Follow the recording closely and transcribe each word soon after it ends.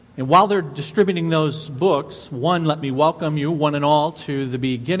And while they're distributing those books, one, let me welcome you, one and all, to the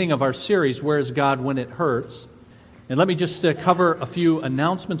beginning of our series, Where is God When It Hurts? And let me just cover a few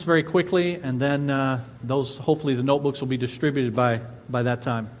announcements very quickly, and then hopefully the notebooks will be distributed by that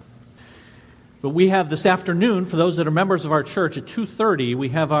time. But we have this afternoon, for those that are members of our church, at 2:30, we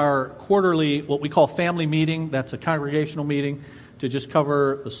have our quarterly, what we call family meeting. That's a congregational meeting to just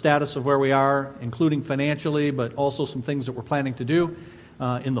cover the status of where we are, including financially, but also some things that we're planning to do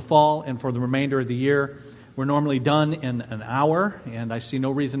in the fall and for the remainder of the year. We're normally done in an hour, and I see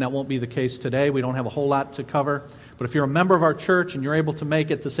no reason that won't be the case today. We don't have a whole lot to cover. But if you're a member of our church and you're able to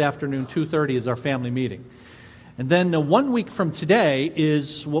make it this afternoon, 2:30 is our family meeting. And then 1 week from today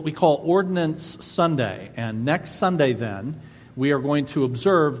is what we call Ordinance Sunday. And next Sunday then, we are going to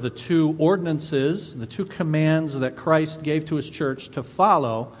observe the two ordinances, the two commands that Christ gave to His church to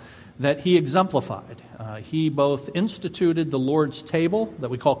follow that He exemplified. He both instituted the Lord's table that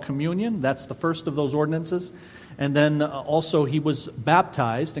we call communion. That's the first of those ordinances. And then also He was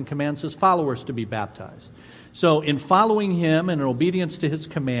baptized and commands His followers to be baptized. So in following Him and in obedience to His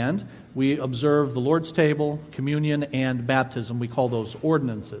command, we observe the Lord's table, communion, and baptism. We call those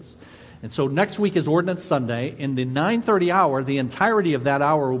ordinances. And so next week is Ordinance Sunday. In the 9:30 hour, the entirety of that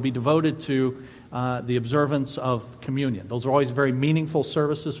hour will be devoted to the observance of communion. Those are always very meaningful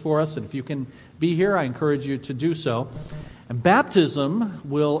services for us, and if you can be here, I encourage you to do so. And baptism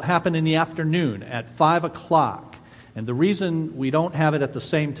will happen in the afternoon at 5 o'clock. And the reason we don't have it at the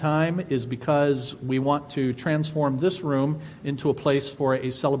same time is because we want to transform this room into a place for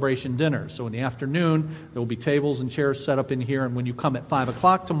a celebration dinner. So in the afternoon, there will be tables and chairs set up in here, and when you come at 5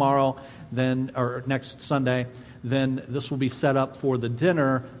 o'clock tomorrow, or next Sunday, then this will be set up for the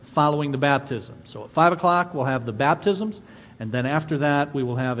dinner following the baptism. So at 5 o'clock, we'll have the baptisms, and then after that, we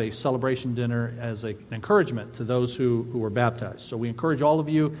will have a celebration dinner as an encouragement to those who were baptized. So we encourage all of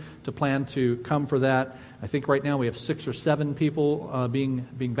you to plan to come for that. I think right now we have 6 or 7 people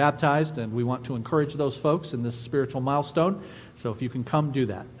being baptized, and we want to encourage those folks in this spiritual milestone. So if you can come, do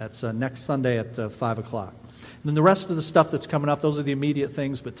that. That's next Sunday at 5 o'clock. And then the rest of the stuff that's coming up, those are the immediate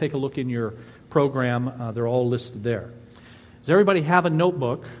things, but take a look in your program. They're all listed there. Does everybody have a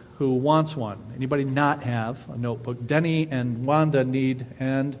notebook who wants one? Anybody not have a notebook? Denny and Wanda need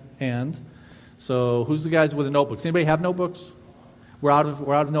and. So who's the guys with the notebooks? Anybody have notebooks? We're out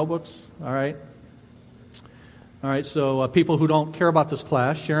of notebooks? All right. All right, so people who don't care about this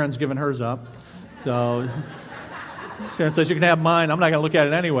class, Sharon's given hers up. So Sharon says, you can have mine. I'm not going to look at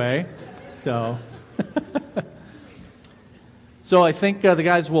it anyway. So I think the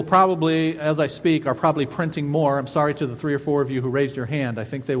guys will probably, as I speak, are probably printing more. I'm sorry to the 3 or 4 of you who raised your hand. I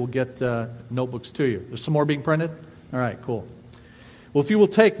think they will get notebooks to you. There's some more being printed? All right, cool. Well, if you will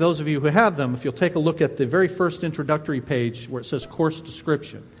take, those of you who have them, if you'll take a look at the very first introductory page where it says Course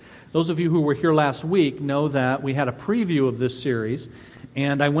Description. Those of you who were here last week know that we had a preview of this series,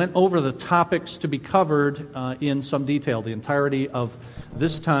 and I went over the topics to be covered in some detail. The entirety of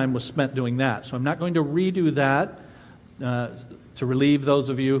this time was spent doing that. So I'm not going to redo that to relieve those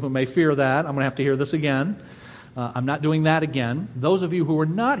of you who may fear that. I'm going to have to hear this again. I'm not doing that again. Those of you who were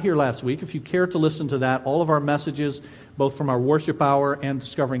not here last week, if you care to listen to that, all of our messages, both from our worship hour and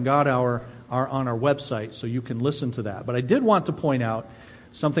Discovering God hour, are on our website, so you can listen to that. But I did want to point out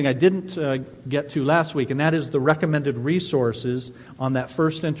something I didn't get to last week, and that is the recommended resources on that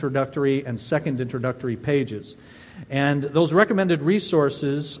first introductory and second introductory pages. And those recommended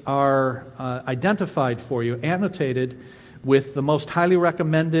resources are identified for you, annotated with the most highly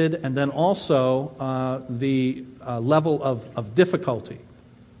recommended, and then also the level of difficulty.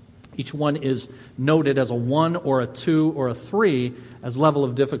 Each one is noted as a 1 or a 2 or a 3 as level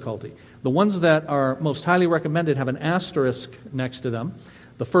of difficulty. The ones that are most highly recommended have an asterisk next to them.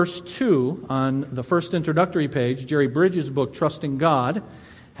 The first 2 on the first introductory page, Jerry Bridges' book, Trusting God,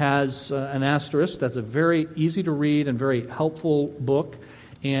 has an asterisk. That's a very easy to read and very helpful book.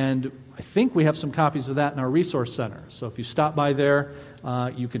 And I think we have some copies of that in our resource center. So if you stop by there,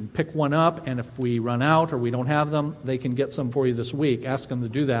 you can pick one up. And if we run out or we don't have them, they can get some for you this week. Ask them to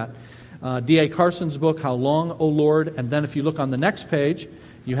do that. D.A. Carson's book, How Long, O Lord? And then if you look on the next page,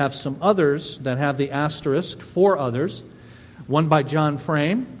 you have some others that have the asterisk, 4 others. One by John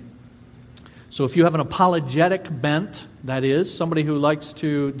Frame. So if you have an apologetic bent, that is, somebody who likes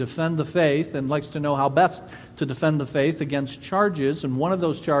to defend the faith and likes to know how best to defend the faith against charges, and one of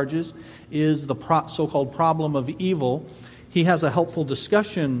those charges is the so-called problem of evil, he has a helpful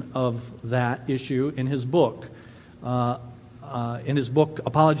discussion of that issue in his book,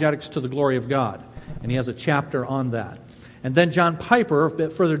 Apologetics to the Glory of God. And he has a chapter on that. And then John Piper, a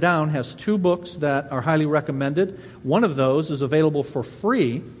bit further down, has 2 books that are highly recommended. One of those is available for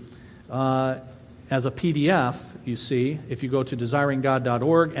free as a PDF, you see, if you go to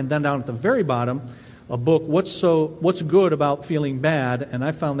desiringgod.org, and then down at the very bottom, a book, What's Good About Feeling Bad, and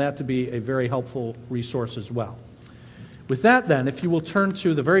I found that to be a very helpful resource as well. With that then, if you will turn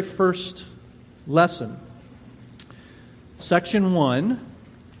to the very first lesson, Section 1,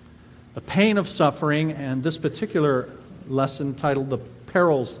 The Pain of Suffering, and this particular lesson titled The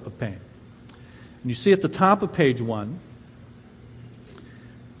Perils of Pain. And you see at the top of page 1,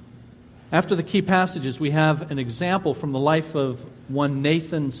 after the key passages, we have an example from the life of one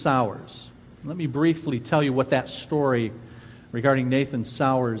Nathan Sowers. Let me briefly tell you what that story regarding Nathan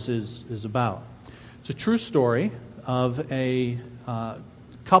Sowers is about. It's a true story of a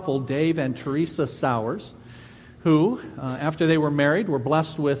couple, Dave and Teresa Sowers, who, after they were married, were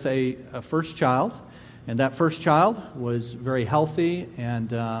blessed with a first child. And that first child was very healthy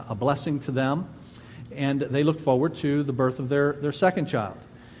and a blessing to them. And they looked forward to the birth of their second child.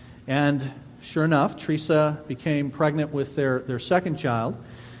 And sure enough, Teresa became pregnant with their second child.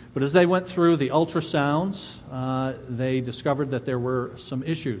 But as they went through the ultrasounds, they discovered that there were some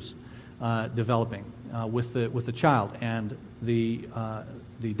issues developing with the child. And the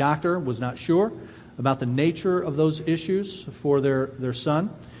doctor was not sure about the nature of those issues for their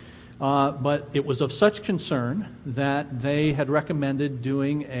son. But it was of such concern that they had recommended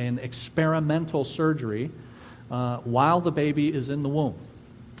doing an experimental surgery while the baby is in the womb.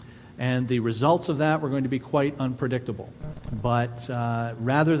 And the results of that were going to be quite unpredictable. But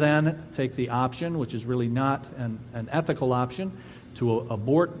rather than take the option, which is really not an ethical option, to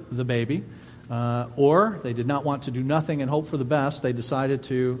abort the baby, or they did not want to do nothing and hope for the best, they decided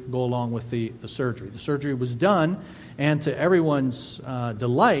to go along with the surgery. The surgery was done, and to everyone's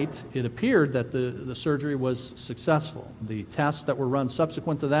delight, it appeared that the surgery was successful. The tests that were run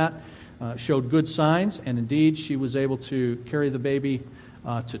subsequent to that showed good signs, and indeed she was able to carry the baby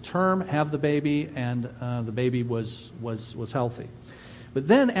to term, have the baby, and the baby was healthy. But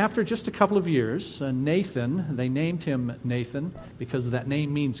then, after just a couple of years, Nathan, they named him Nathan because that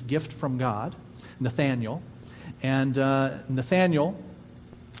name means gift from God, Nathaniel. And Nathaniel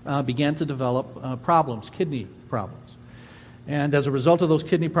began to develop problems, kidney problems. And as a result of those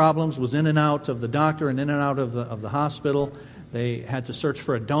kidney problems, was in and out of the doctor and in and out of the hospital. They had to search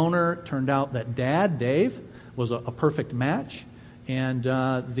for a donor. It turned out that Dad, Dave, was a perfect match. And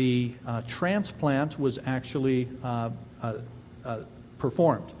the transplant was actually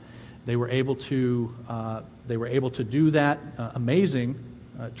performed. They were able to do that amazing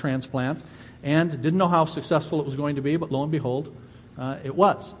transplant, and didn't know how successful it was going to be, but lo and behold, it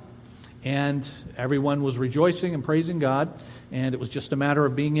was. And everyone was rejoicing and praising God, and it was just a matter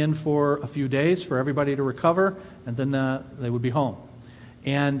of being in for a few days for everybody to recover, and then they would be home.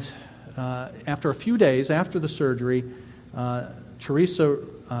 And after a few days after the surgery, the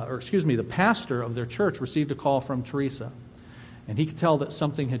pastor of their church received a call from Teresa. And he could tell that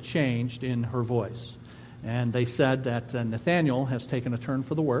something had changed in her voice. And they said that Nathaniel has taken a turn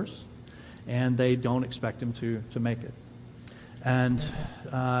for the worse, and they don't expect him to make it. And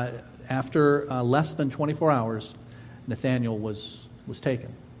after less than 24 hours, Nathaniel was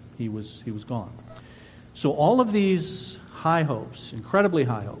taken. He was gone. So all of these high hopes, incredibly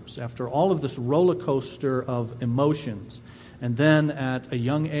high hopes, after all of this roller coaster of emotions, and then at a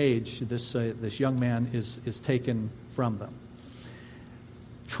young age, this young man is taken from them.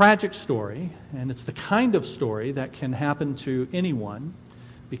 Tragic story, and it's the kind of story that can happen to anyone,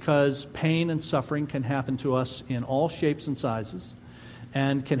 because pain and suffering can happen to us in all shapes and sizes,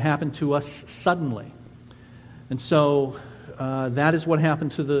 and can happen to us suddenly. And so that is what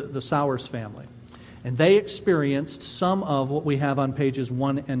happened to the Sowers family. And they experienced some of what we have on pages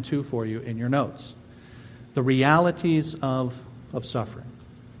 1 and 2 for you in your notes. The realities of suffering.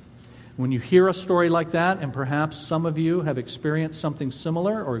 When you hear a story like that, and perhaps some of you have experienced something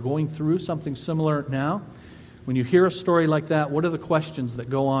similar or going through something similar now, when you hear a story like that, what are the questions that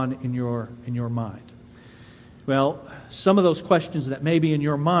go on in your mind? Well, some of those questions that may be in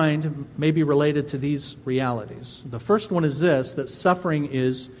your mind may be related to these realities. The first one is this, that suffering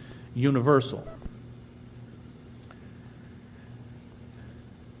is universal.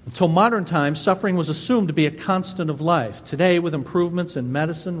 Until modern times, suffering was assumed to be a constant of life. Today, with improvements in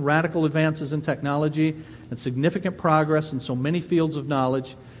medicine, radical advances in technology, and significant progress in so many fields of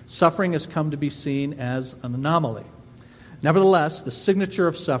knowledge, suffering has come to be seen as an anomaly. Nevertheless, the signature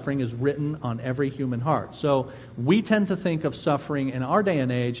of suffering is written on every human heart. So we tend to think of suffering in our day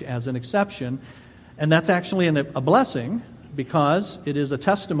and age as an exception, and that's actually a blessing, because it is a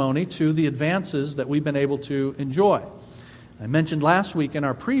testimony to the advances that we've been able to enjoy. I mentioned last week in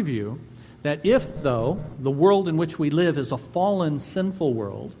our preview that if, though, the world in which we live is a fallen, sinful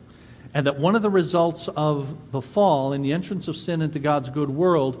world, And that one of the results of the fall and the entrance of sin into God's good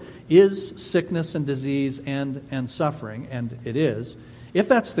world is sickness and disease and suffering, and it is. If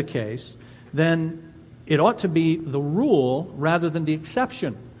that's the case, then it ought to be the rule rather than the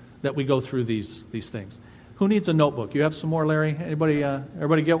exception that we go through these things. Who needs a notebook? You have some more, Larry?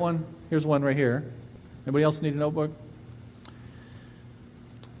 Everybody get one? Here's one right here. Anybody else need a notebook?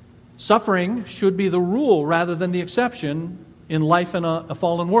 Suffering should be the rule rather than the exception in life in a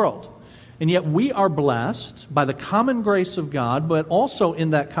fallen world. And yet we are blessed by the common grace of God, but also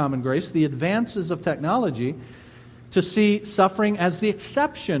in that common grace, the advances of technology, to see suffering as the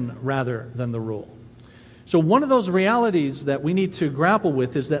exception rather than the rule. So one of those realities that we need to grapple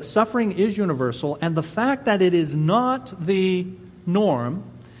with is that suffering is universal, and the fact that it is not the norm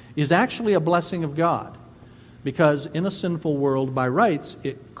is actually a blessing of God, because in a sinful world, by rights,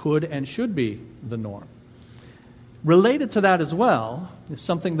 it could and should be the norm. Related to that as well is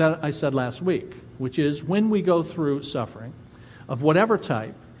something that I said last week, which is when we go through suffering of whatever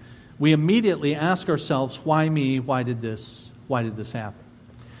type, we immediately ask ourselves, why me? Why did this happen?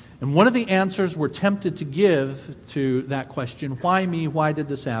 And one of the answers we're tempted to give to that question, why me? Why did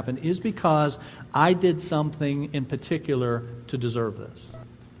this happen? Is because I did something in particular to deserve this.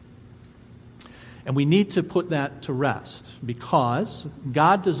 And we need to put that to rest, because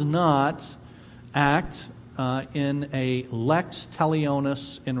God does not act in a lex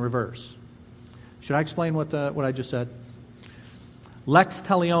talionis in reverse. Should I explain what I just said? Lex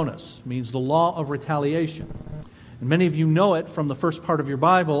talionis means the law of retaliation. And many of you know it from the first part of your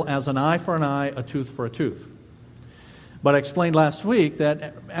Bible as an eye for an eye, a tooth for a tooth. But I explained last week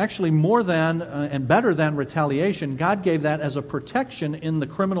that actually more than and better than retaliation, God gave that as a protection in the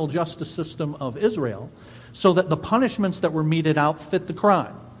criminal justice system of Israel, so that the punishments that were meted out fit the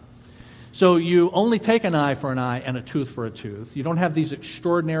crime. So you only take an eye for an eye and a tooth for a tooth. You don't have these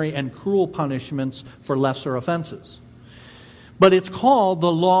extraordinary and cruel punishments for lesser offenses. But it's called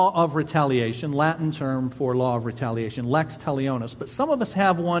the law of retaliation, Latin term for law of retaliation, lex talionis. But some of us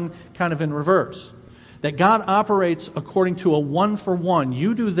have one kind of in reverse, that God operates according to a one-for-one.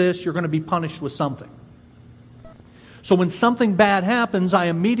 You do this, you're going to be punished with something. So when something bad happens, I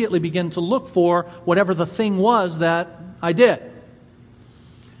immediately begin to look for whatever the thing was that I did.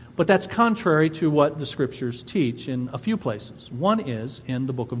 But that's contrary to what the Scriptures teach in a few places. One is in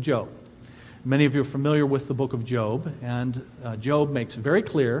the book of Job. Many of you are familiar with the book of Job, and Job makes very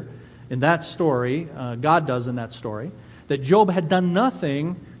clear in that story, God does in that story, that Job had done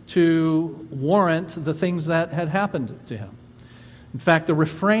nothing to warrant the things that had happened to him. In fact, the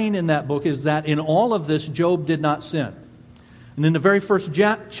refrain in that book is that in all of this, Job did not sin. And in the very first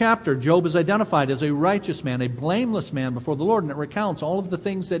chapter, Job is identified as a righteous man, a blameless man before the Lord, and it recounts all of the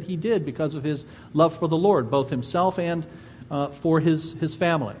things that he did because of his love for the Lord, both himself and for his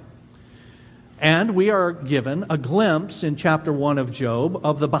family. And we are given a glimpse in chapter 1 of Job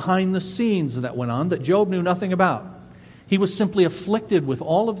of the behind the scenes that went on that Job knew nothing about. He was simply afflicted with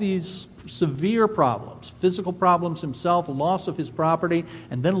all of these severe problems, physical problems himself, loss of his property,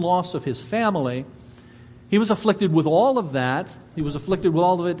 and then loss of his family. He was afflicted with all of that. He was afflicted with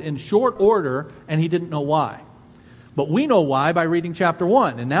all of it in short order, and he didn't know why. But we know why by reading chapter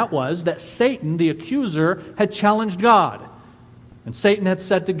 1, and that was that Satan, the accuser, had challenged God. And Satan had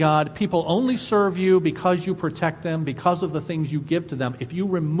said to God, people only serve you because you protect them, because of the things you give to them. If you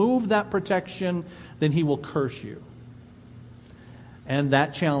remove that protection, then he will curse you. And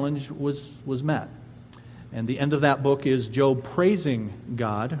that challenge was met. And the end of that book is Job praising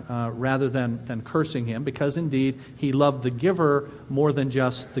God rather than cursing him, because indeed he loved the giver more than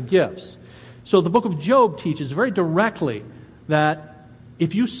just the gifts. So the book of Job teaches very directly that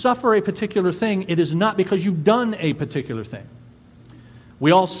if you suffer a particular thing, it is not because you've done a particular thing. We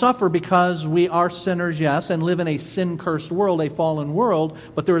all suffer because we are sinners, yes, and live in a sin-cursed world, a fallen world,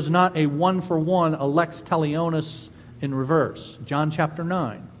 but there is not a one-for-one, a lex talionis in reverse. John chapter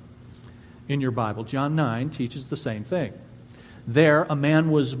 9 in your Bible, John 9 teaches the same thing. There, a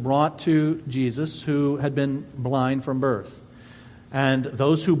man was brought to Jesus who had been blind from birth. And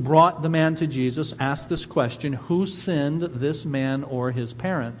those who brought the man to Jesus asked this question, who sinned, this man or his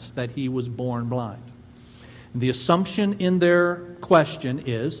parents, that he was born blind? The assumption in their question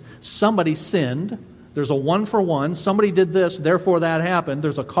is somebody sinned. There's a one-for-one. Somebody did this, therefore that happened.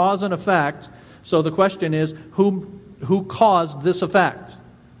 There's a cause and effect. So the question is, who caused this effect?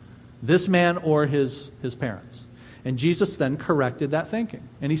 This man or his parents? And Jesus then corrected that thinking.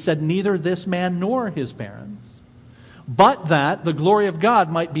 And he said, neither this man nor his parents, but that the glory of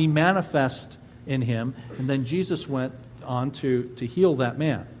God might be manifest in him. And then Jesus went on to heal that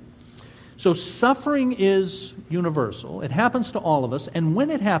man. So suffering is universal. It happens to all of us. And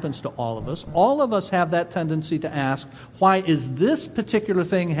when it happens to all of us have that tendency to ask, why is this particular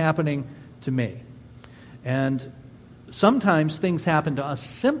thing happening to me? And sometimes things happen to us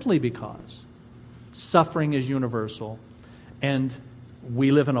simply because suffering is universal and we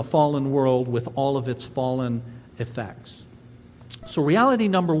live in a fallen world with all of its fallen effects. So reality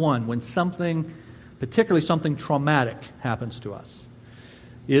number one, when something, particularly something traumatic, happens to us,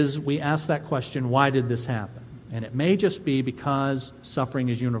 is we ask that question, why did this happen? And it may just be because suffering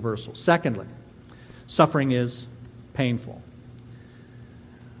is universal. Secondly, suffering is painful.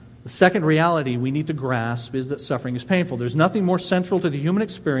 The second reality we need to grasp is that suffering is painful. There's nothing more central to the human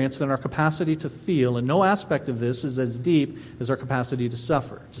experience than our capacity to feel, and no aspect of this is as deep as our capacity to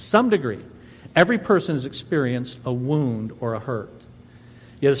suffer. To some degree, every person has experienced a wound or a hurt.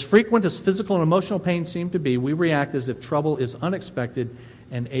 Yet as frequent as physical and emotional pain seem to be, we react as if trouble is unexpected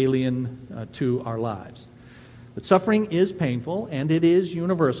and alien to our lives. But suffering is painful, and it is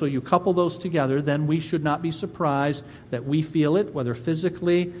universal. You couple those together, then we should not be surprised that we feel it, whether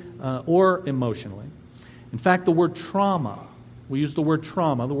physically or emotionally. In fact, the word trauma, we use the word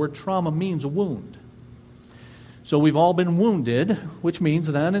trauma. The word trauma means a wound. So we've all been wounded, which means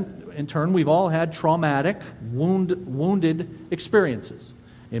then, in turn, we've all had traumatic, wounded experiences,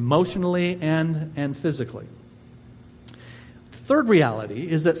 emotionally and physically. The third reality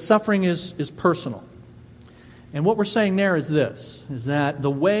is that suffering is personal. And what we're saying there is this, is that the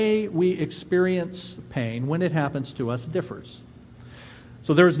way we experience pain when it happens to us differs.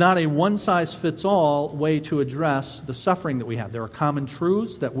 So there is not a one-size-fits-all way to address the suffering that we have. There are common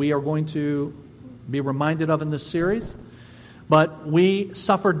truths that we are going to be reminded of in this series, but we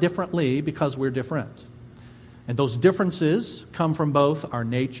suffer differently because we're different. And those differences come from both our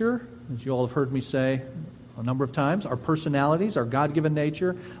nature, as you all have heard me say a number of times, our personalities, our God-given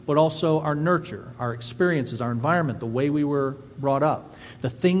nature, but also our nurture, our experiences, our environment, the way we were brought up.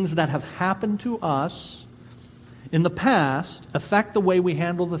 The things that have happened to us in the past affect the way we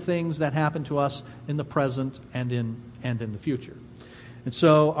handle the things that happen to us in the present and in the future. And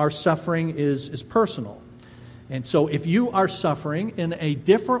so our suffering is personal. And so if you are suffering in a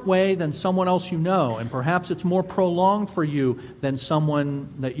different way than someone else you know, and perhaps it's more prolonged for you than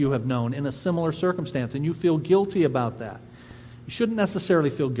someone that you have known in a similar circumstance, and you feel guilty about that, you shouldn't necessarily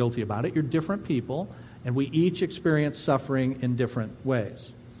feel guilty about it. You're different people, and we each experience suffering in different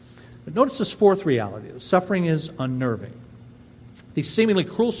ways. But notice this fourth reality. Suffering is unnerving. These seemingly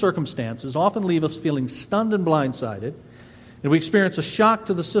cruel circumstances often leave us feeling stunned and blindsided, and we experience a shock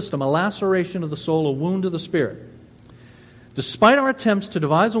to the system, a laceration of the soul, a wound to the spirit. Despite our attempts to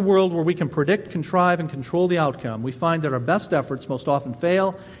devise a world where we can predict, contrive, and control the outcome, we find that our best efforts most often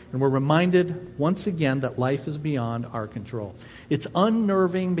fail, and we're reminded once again that life is beyond our control. It's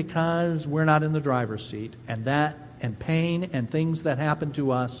unnerving because we're not in the driver's seat, and pain and things that happen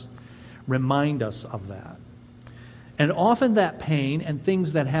to us remind us of that. And often that pain and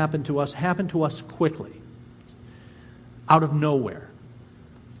things that happen to us quickly, out of nowhere.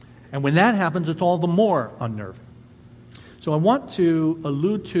 And when that happens, it's all the more unnerving. So I want to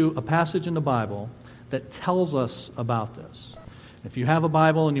allude to a passage in the Bible that tells us about this. If you have a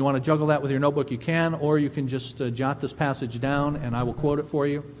Bible and you want to juggle that with your notebook, you can, or you can just jot this passage down and I will quote it for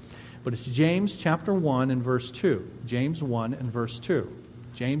you. But it's James chapter 1 and verse 2. James 1 and verse 2.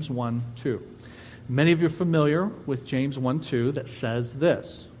 James 1, 2. Many of you are familiar with James 1, 2 that says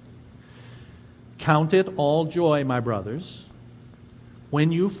this. Count it all joy, my brothers,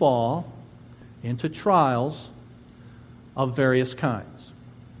 when you fall into trials of various kinds.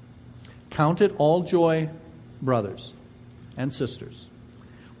 Count it all joy, brothers and sisters,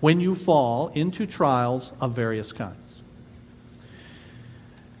 when you fall into trials of various kinds.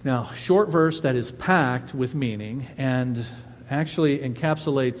 Now, short verse that is packed with meaning and actually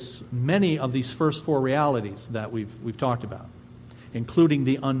encapsulates many of these first four realities that we've talked about, including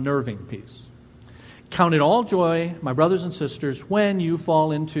the unnerving piece. Count it all joy, my brothers and sisters, when you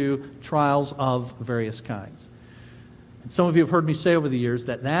fall into trials of various kinds. And some of you have heard me say over the years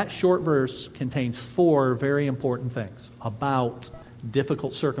that short verse contains four very important things about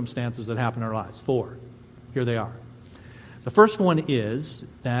difficult circumstances that happen in our lives. Four. Here they are. The first one is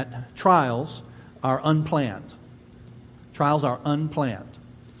that trials are unplanned. Trials are unplanned.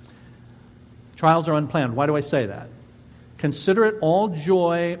 Trials are unplanned. Why do I say that? Consider it all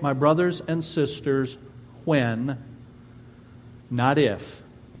joy, my brothers and sisters, when, not if,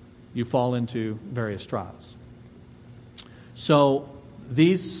 you fall into various trials. So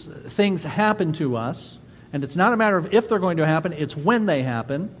these things happen to us, and it's not a matter of if they're going to happen, it's when they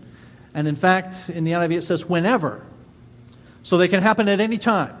happen. And in fact, in the NIV it says whenever. So they can happen at any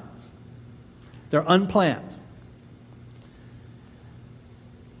time. They're unplanned.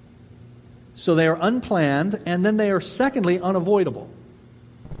 So they are unplanned, and then they are, secondly, unavoidable.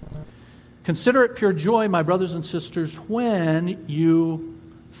 Consider it pure joy, my brothers and sisters, when you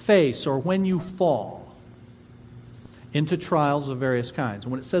face or when you fall into trials of various kinds.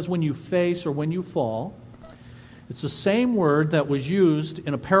 And when it says when you face or when you fall, it's the same word that was used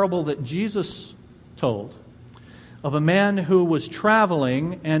in a parable that Jesus told of a man who was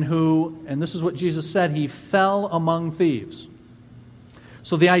traveling and this is what Jesus said, he fell among thieves.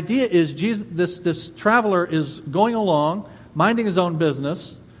 So the idea is this traveler is going along, minding his own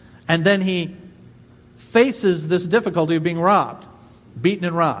business, and then he faces this difficulty of being robbed, beaten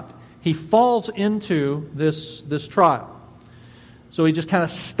and robbed. He falls into this trial. So he just kind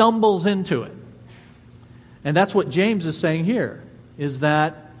of stumbles into it. And that's what James is saying here, is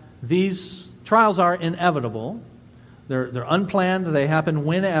that these trials are inevitable. They're unplanned. They happen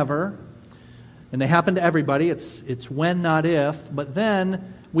whenever. And they happen to everybody. It's when, not if. But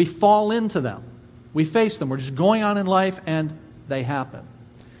then we fall into them. We face them. We're just going on in life, and they happen.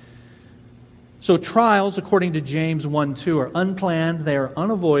 So trials, according to James 1:2, are unplanned. They are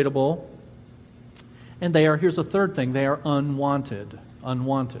unavoidable. And they are, here's the third thing, they are unwanted.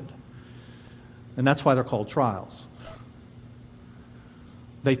 Unwanted. And that's why they're called trials.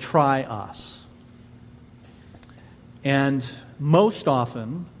 They try us. And most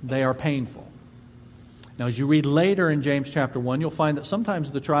often, they are painful. Now, as you read later in James chapter 1, you'll find that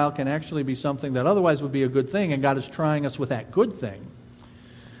sometimes the trial can actually be something that otherwise would be a good thing, and God is trying us with that good thing.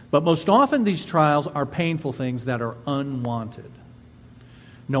 But most often, these trials are painful things that are unwanted.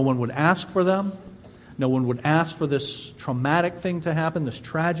 No one would ask for them. No one would ask for this traumatic thing to happen, this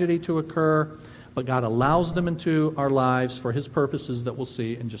tragedy to occur, but God allows them into our lives for His purposes that we'll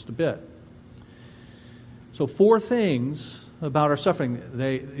see in just a bit. So 4 things about our suffering.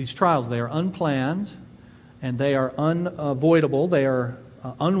 These trials, they are unplanned, and they are unavoidable, they are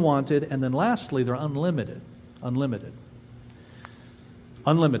unwanted, and then lastly, they're unlimited. Unlimited.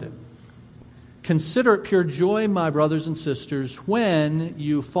 Unlimited. Consider it pure joy, my brothers and sisters, when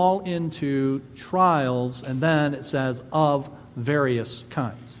you fall into trials, and then it says, of various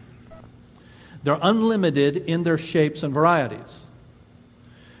kinds. They're unlimited in their shapes and varieties.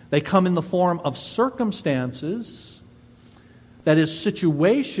 They come in the form of circumstances, that is,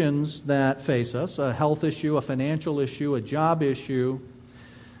 situations that face us, a health issue, a financial issue, a job issue.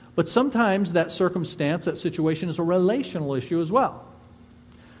 But sometimes that circumstance, that situation is a relational issue as well.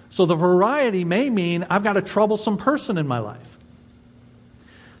 So the variety may mean I've got a troublesome person in my life.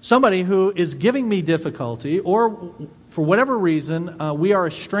 Somebody who is giving me difficulty, or for whatever reason, we are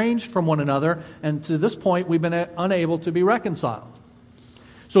estranged from one another, and to this point we've been unable to be reconciled.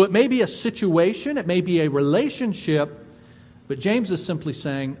 So it may be a situation, it may be a relationship, but James is simply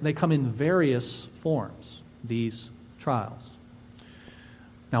saying they come in various forms, these trials.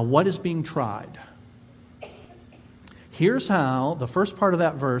 Now, what is being tried? Here's how the first part of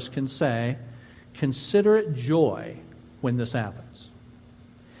that verse can say, consider it joy when this happens.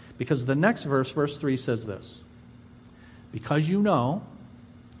 Because the next verse, verse 3, says this, because you know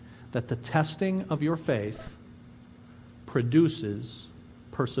that the testing of your faith produces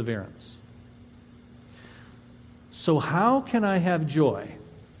perseverance. So how can I have joy?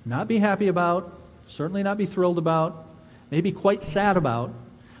 Not be happy about, certainly not be thrilled about, maybe quite sad about,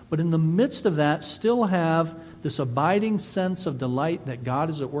 but in the midst of that still have this abiding sense of delight that God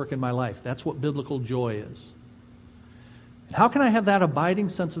is at work in my life. That's what biblical joy is. How can I have that abiding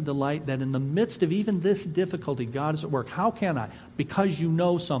sense of delight that in the midst of even this difficulty, God is at work? How can I? Because you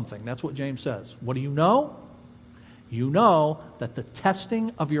know something. That's what James says. What do you know? You know that the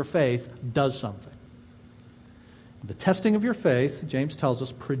testing of your faith does something. The testing of your faith, James tells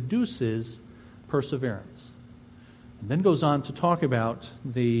us, produces perseverance. And then goes on to talk about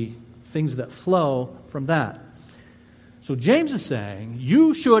the things that flow from that. So James is saying,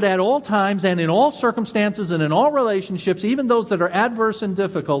 you should at all times and in all circumstances and in all relationships, even those that are adverse and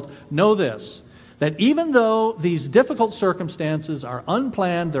difficult, know this, that even though these difficult circumstances are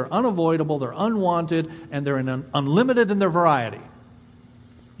unplanned, they're unavoidable, they're unwanted, and they're unlimited in their variety,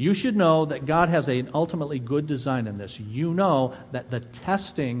 you should know that God has an ultimately good design in this. You know that the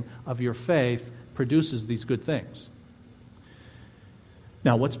testing of your faith produces these good things.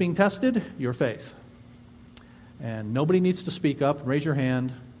 Now, what's being tested? Your faith. And nobody needs to speak up, raise your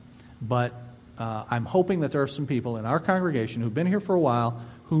hand, but I'm hoping that there are some people in our congregation who've been here for a while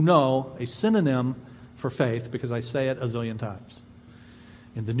who know a synonym for faith, because I say it a zillion times.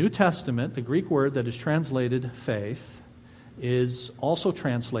 In the New Testament, the Greek word that is translated faith is also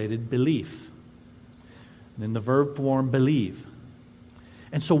translated belief, and in the verb form believe.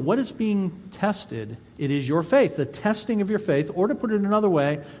 And so what is being tested? It is your faith, the testing of your faith, or to put it another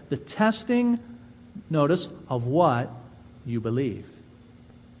way, the testing, notice, of what you believe.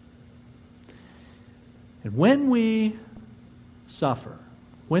 And when we suffer,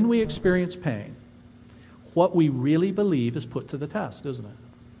 when we experience pain, what we really believe is put to the test, isn't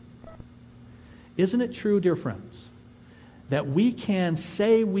it? Isn't it true, dear friends, that we can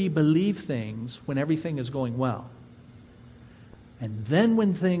say we believe things when everything is going well? And then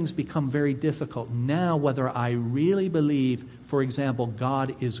when things become very difficult, now whether I really believe, for example,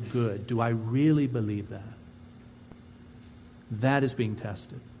 God is good, do I really believe that? That is being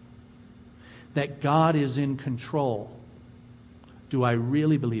tested. That God is in control. Do I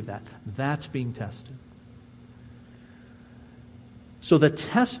really believe that? That's being tested. So the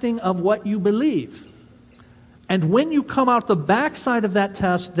testing of what you believe. And when you come out the backside of that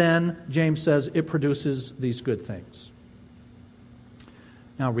test, then, James says, it produces these good things.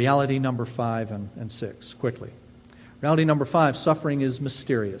 Now, reality number 5 and 6, quickly. Reality number 5, suffering is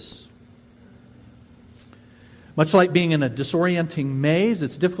mysterious. Much like being in a disorienting maze,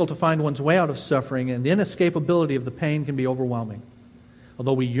 it's difficult to find one's way out of suffering, and the inescapability of the pain can be overwhelming.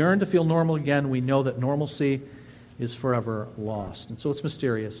 Although we yearn to feel normal again, we know that normalcy is forever lost. And so it's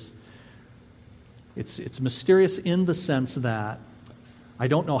mysterious. It's mysterious in the sense that I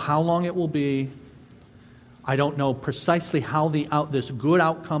don't know how long it will be. I don't know precisely how this good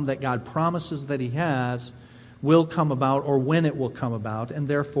outcome that God promises that He has will come about or when it will come about, and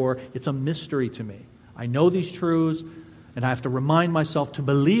therefore it's a mystery to me. I know these truths, and I have to remind myself to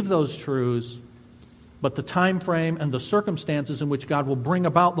believe those truths, but the time frame and the circumstances in which God will bring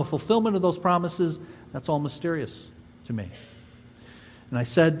about the fulfillment of those promises, that's all mysterious to me. And I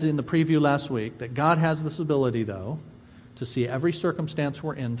said in the preview last week that God has this ability, though, to see every circumstance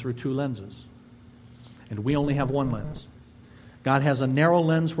we're in through 2 lenses. And we only have 1 lens. God has a narrow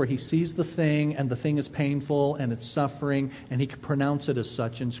lens where He sees the thing, and the thing is painful, and it's suffering, and He can pronounce it as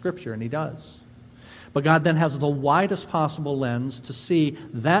such in Scripture, and He does. But God then has the widest possible lens to see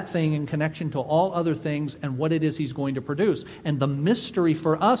that thing in connection to all other things and what it is He's going to produce. And the mystery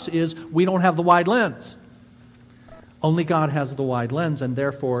for us is we don't have the wide lens. Only God has the wide lens, and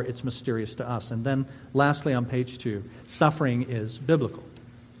therefore it's mysterious to us. And then lastly on page 2, suffering is biblical.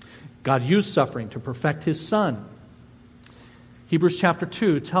 God used suffering to perfect His Son. Hebrews chapter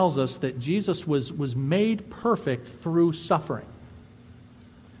 2 tells us that Jesus was made perfect through suffering.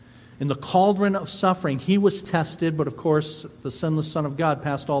 In the cauldron of suffering, He was tested, but of course, the sinless Son of God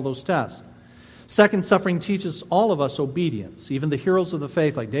passed all those tests. Second, suffering teaches all of us obedience. Even the heroes of the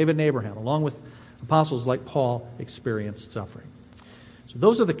faith, like David and Abraham, along with apostles like Paul, experienced suffering. So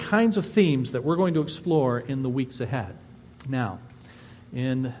those are the kinds of themes that we're going to explore in the weeks ahead. Now,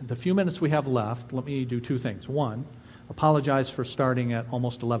 in the few minutes we have left, let me do 2 things. One, apologize for starting at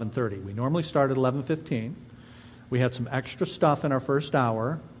almost 11:30. We normally start at 11:15. We had some extra stuff in our first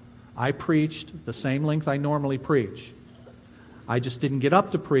hour. I preached the same length I normally preach. I just didn't get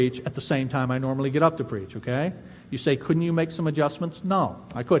up to preach at the same time I normally get up to preach, okay? You say, couldn't you make some adjustments? No,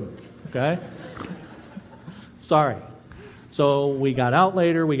 I couldn't, okay? Sorry. So we got out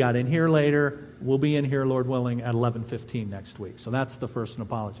later, we got in here later. We'll be in here, Lord willing, at 11:15 next week. So that's the first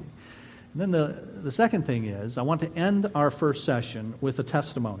apology. And then the second thing is, I want to end our first session with a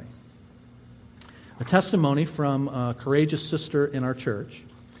testimony. A testimony from a courageous sister in our church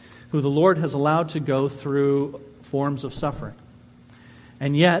who the Lord has allowed to go through forms of suffering,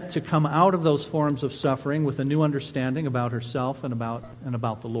 and yet to come out of those forms of suffering with a new understanding about herself and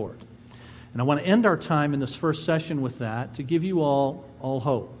about the Lord. And I want to end our time in this first session with that to give you all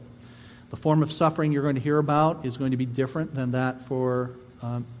hope. The form of suffering you're going to hear about is going to be different than that for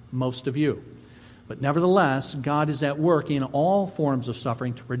most of you. But nevertheless, God is at work in all forms of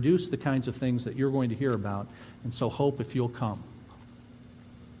suffering to produce the kinds of things that you're going to hear about. And so hope if you'll come.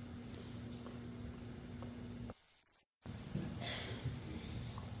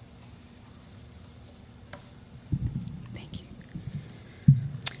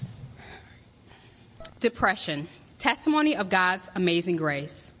 Depression, testimony of God's amazing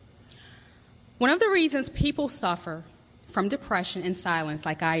grace. One of the reasons people suffer from depression in silence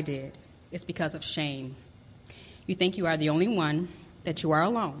like I did is because of shame. You think you are the only one, that you are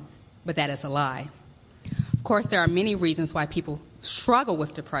alone, but that is a lie. Of course, there are many reasons why people struggle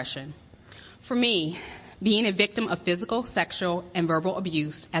with depression. For me, being a victim of physical, sexual, and verbal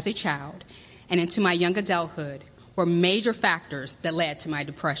abuse as a child and into my young adulthood were major factors that led to my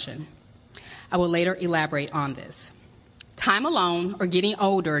depression. I will later elaborate on this. Time alone or getting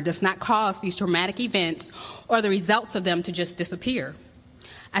older does not cause these traumatic events or the results of them to just disappear.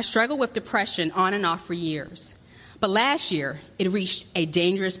 I struggled with depression on and off for years, But last year, it reached a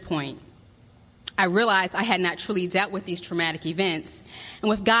dangerous point. I realized I had not truly dealt with these traumatic events, and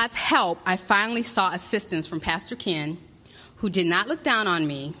with God's help, I finally saw assistance from Pastor Ken, who did not look down on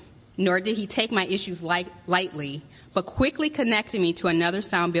me, nor did he take my issues lightly, but quickly connected me to another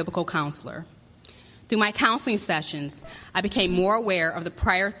sound biblical counselor. Through my counseling sessions, I became more aware of the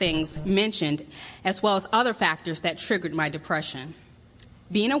prior things mentioned, as well as other factors that triggered my depression.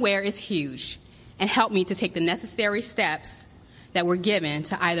 Being aware is huge and helped me to take the necessary steps that were given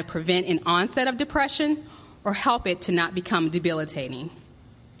to either prevent an onset of depression or help it to not become debilitating.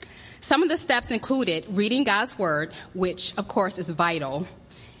 Some of the steps included reading God's Word, which, of course, is vital,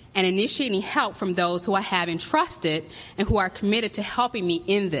 and initiating help from those who I have entrusted and who are committed to helping me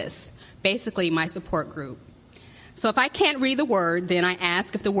in this, basically my support group. So if I can't read the Word, then I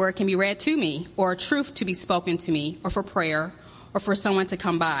ask if the Word can be read to me, or a truth to be spoken to me, or for prayer, or for someone to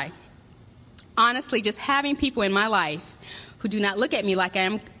come by. Honestly, just having people in my life who do not look at me like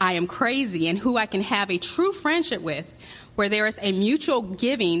I am crazy and who I can have a true friendship with, where there is a mutual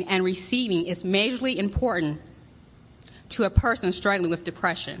giving and receiving, is majorly important to a person struggling with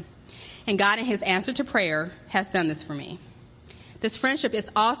depression. And God, in his answer to prayer, has done this for me. This friendship is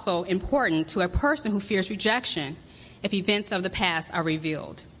also important to a person who fears rejection if events of the past are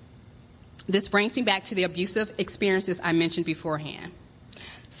revealed. This brings me back to the abusive experiences I mentioned beforehand.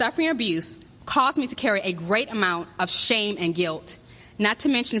 Suffering abuse caused me to carry a great amount of shame and guilt, not to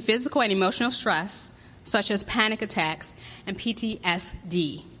mention physical and emotional stress, such as panic attacks and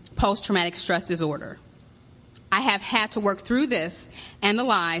PTSD, post-traumatic stress disorder. I have had to work through this and the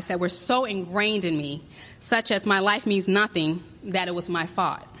lies that were so ingrained in me, such as my life means nothing, that it was my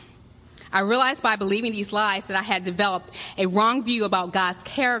fault. I realized by believing these lies that I had developed a wrong view about God's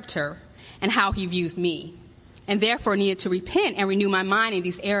character and how he views me, and therefore needed to repent and renew my mind in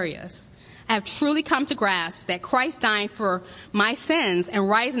these areas. I have truly come to grasp that Christ dying for my sins and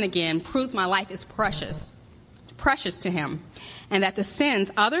rising again proves my life is precious to him, and that the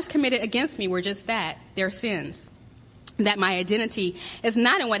sins others committed against me were just that, their sins. That my identity is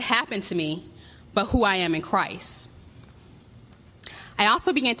not in what happened to me, but who I am in Christ. I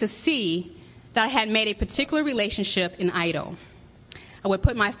also began to see that I had made a particular relationship an idol. I would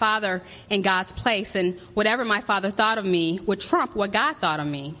put my father in God's place, and whatever my father thought of me would trump what God thought of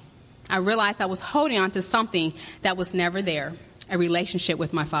me. I realized I was holding on to something that was never there, a relationship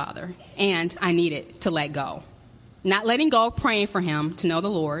with my father, and I needed to let go. Not letting go of praying for him to know the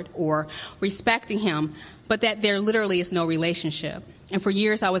Lord or respecting him, but that there literally is no relationship. And for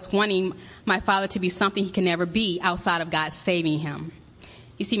years I was wanting my father to be something he can never be outside of God saving him.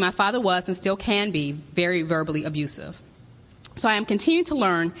 You see, my father was and still can be very verbally abusive. So I am continuing to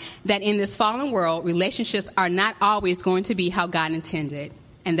learn that in this fallen world, relationships are not always going to be how God intended,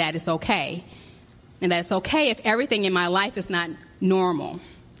 and that is okay. And that it's okay if everything in my life is not normal.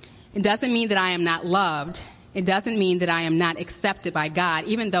 It doesn't mean that I am not loved. It doesn't mean that I am not accepted by God,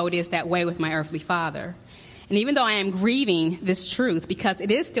 even though it is that way with my earthly father. And even though I am grieving this truth, because it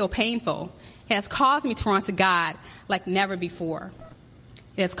is still painful, it has caused me to run to God like never before.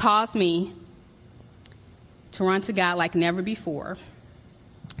 It has caused me to run to God like never before,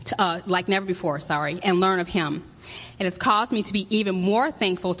 and learn of him. It has caused me to be even more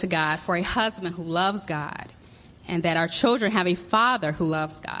thankful to God for a husband who loves God, and that our children have a father who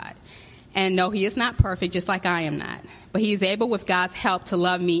loves God. And no, he is not perfect, just like I am not, but he is able with God's help to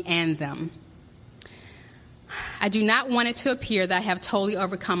love me and them. I do not want it to appear that I have totally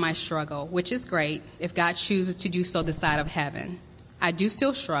overcome my struggle, which is great if God chooses to do so this side of heaven. I do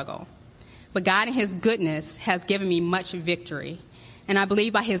still struggle, but God in his goodness has given me much victory, and I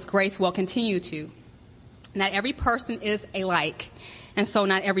believe by his grace will continue to. Not every person is alike, and so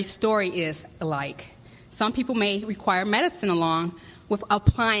not every story is alike. Some people may require medicine along with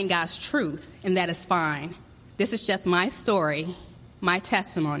applying God's truth, and that is fine. This is just my story, my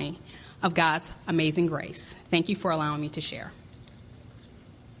testimony of God's amazing grace. Thank you for allowing me to share.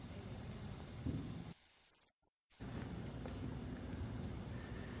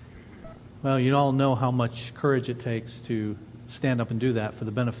 Well, you all know how much courage it takes to stand up and do that for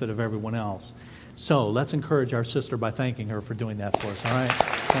the benefit of everyone else. So let's encourage our sister by thanking her for doing that for us, all right?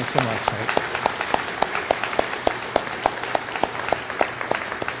 Thanks so much, Hope.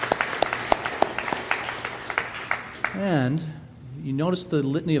 And you notice the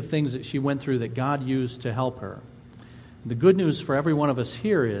litany of things that she went through that God used to help her. The good news for every one of us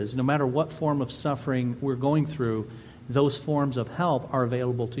here is no matter what form of suffering we're going through, those forms of help are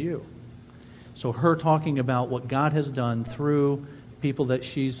available to you. So her talking about what God has done through people that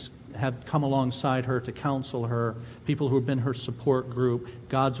she's have come alongside her to counsel her, people who have been her support group,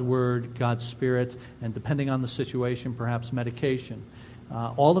 God's Word, God's Spirit, and depending on the situation, perhaps medication.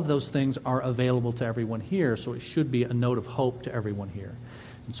 All of those things are available to everyone here, so it should be a note of hope to everyone here.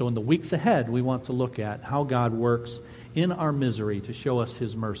 And so in the weeks ahead, we want to look at how God works in our misery to show us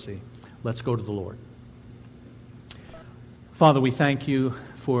His mercy. Let's go to the Lord. Father, we thank you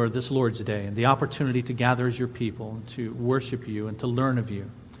for this Lord's Day and the opportunity to gather as your people and to worship you and to learn of you.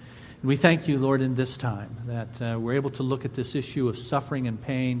 And we thank you, Lord, in this time that we're able to look at this issue of suffering and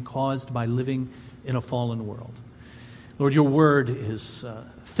pain caused by living in a fallen world. Lord, your word is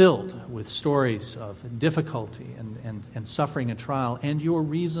filled with stories of difficulty and suffering and trial and your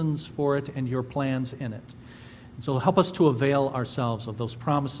reasons for it and your plans in it. And so help us to avail ourselves of those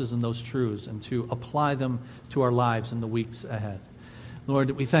promises and those truths and to apply them to our lives in the weeks ahead.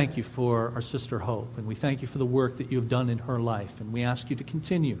 Lord, we thank you for our sister Hope, and we thank you for the work that you have done in her life. And we ask you to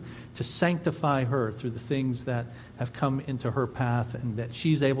continue to sanctify her through the things that have come into her path and that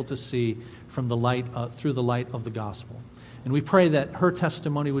she's able to see from the light, through the light of the gospel. And we pray that her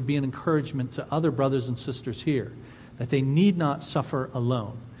testimony would be an encouragement to other brothers and sisters here, that they need not suffer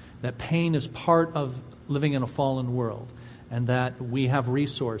alone, that pain is part of living in a fallen world, and that we have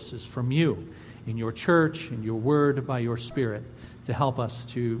resources from you in your church, in your word, by your Spirit, to help us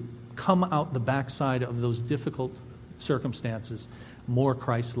to come out the backside of those difficult circumstances more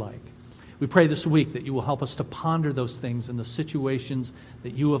Christ-like. We pray this week that you will help us to ponder those things in the situations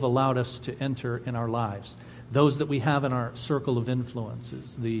that you have allowed us to enter in our lives, those that we have in our circle of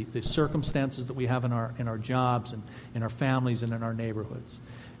influences, the circumstances that we have in our jobs and in our families and in our neighborhoods.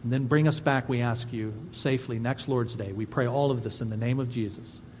 And then bring us back, we ask you, safely next Lord's Day. We pray all of this in the name of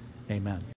Jesus. Amen.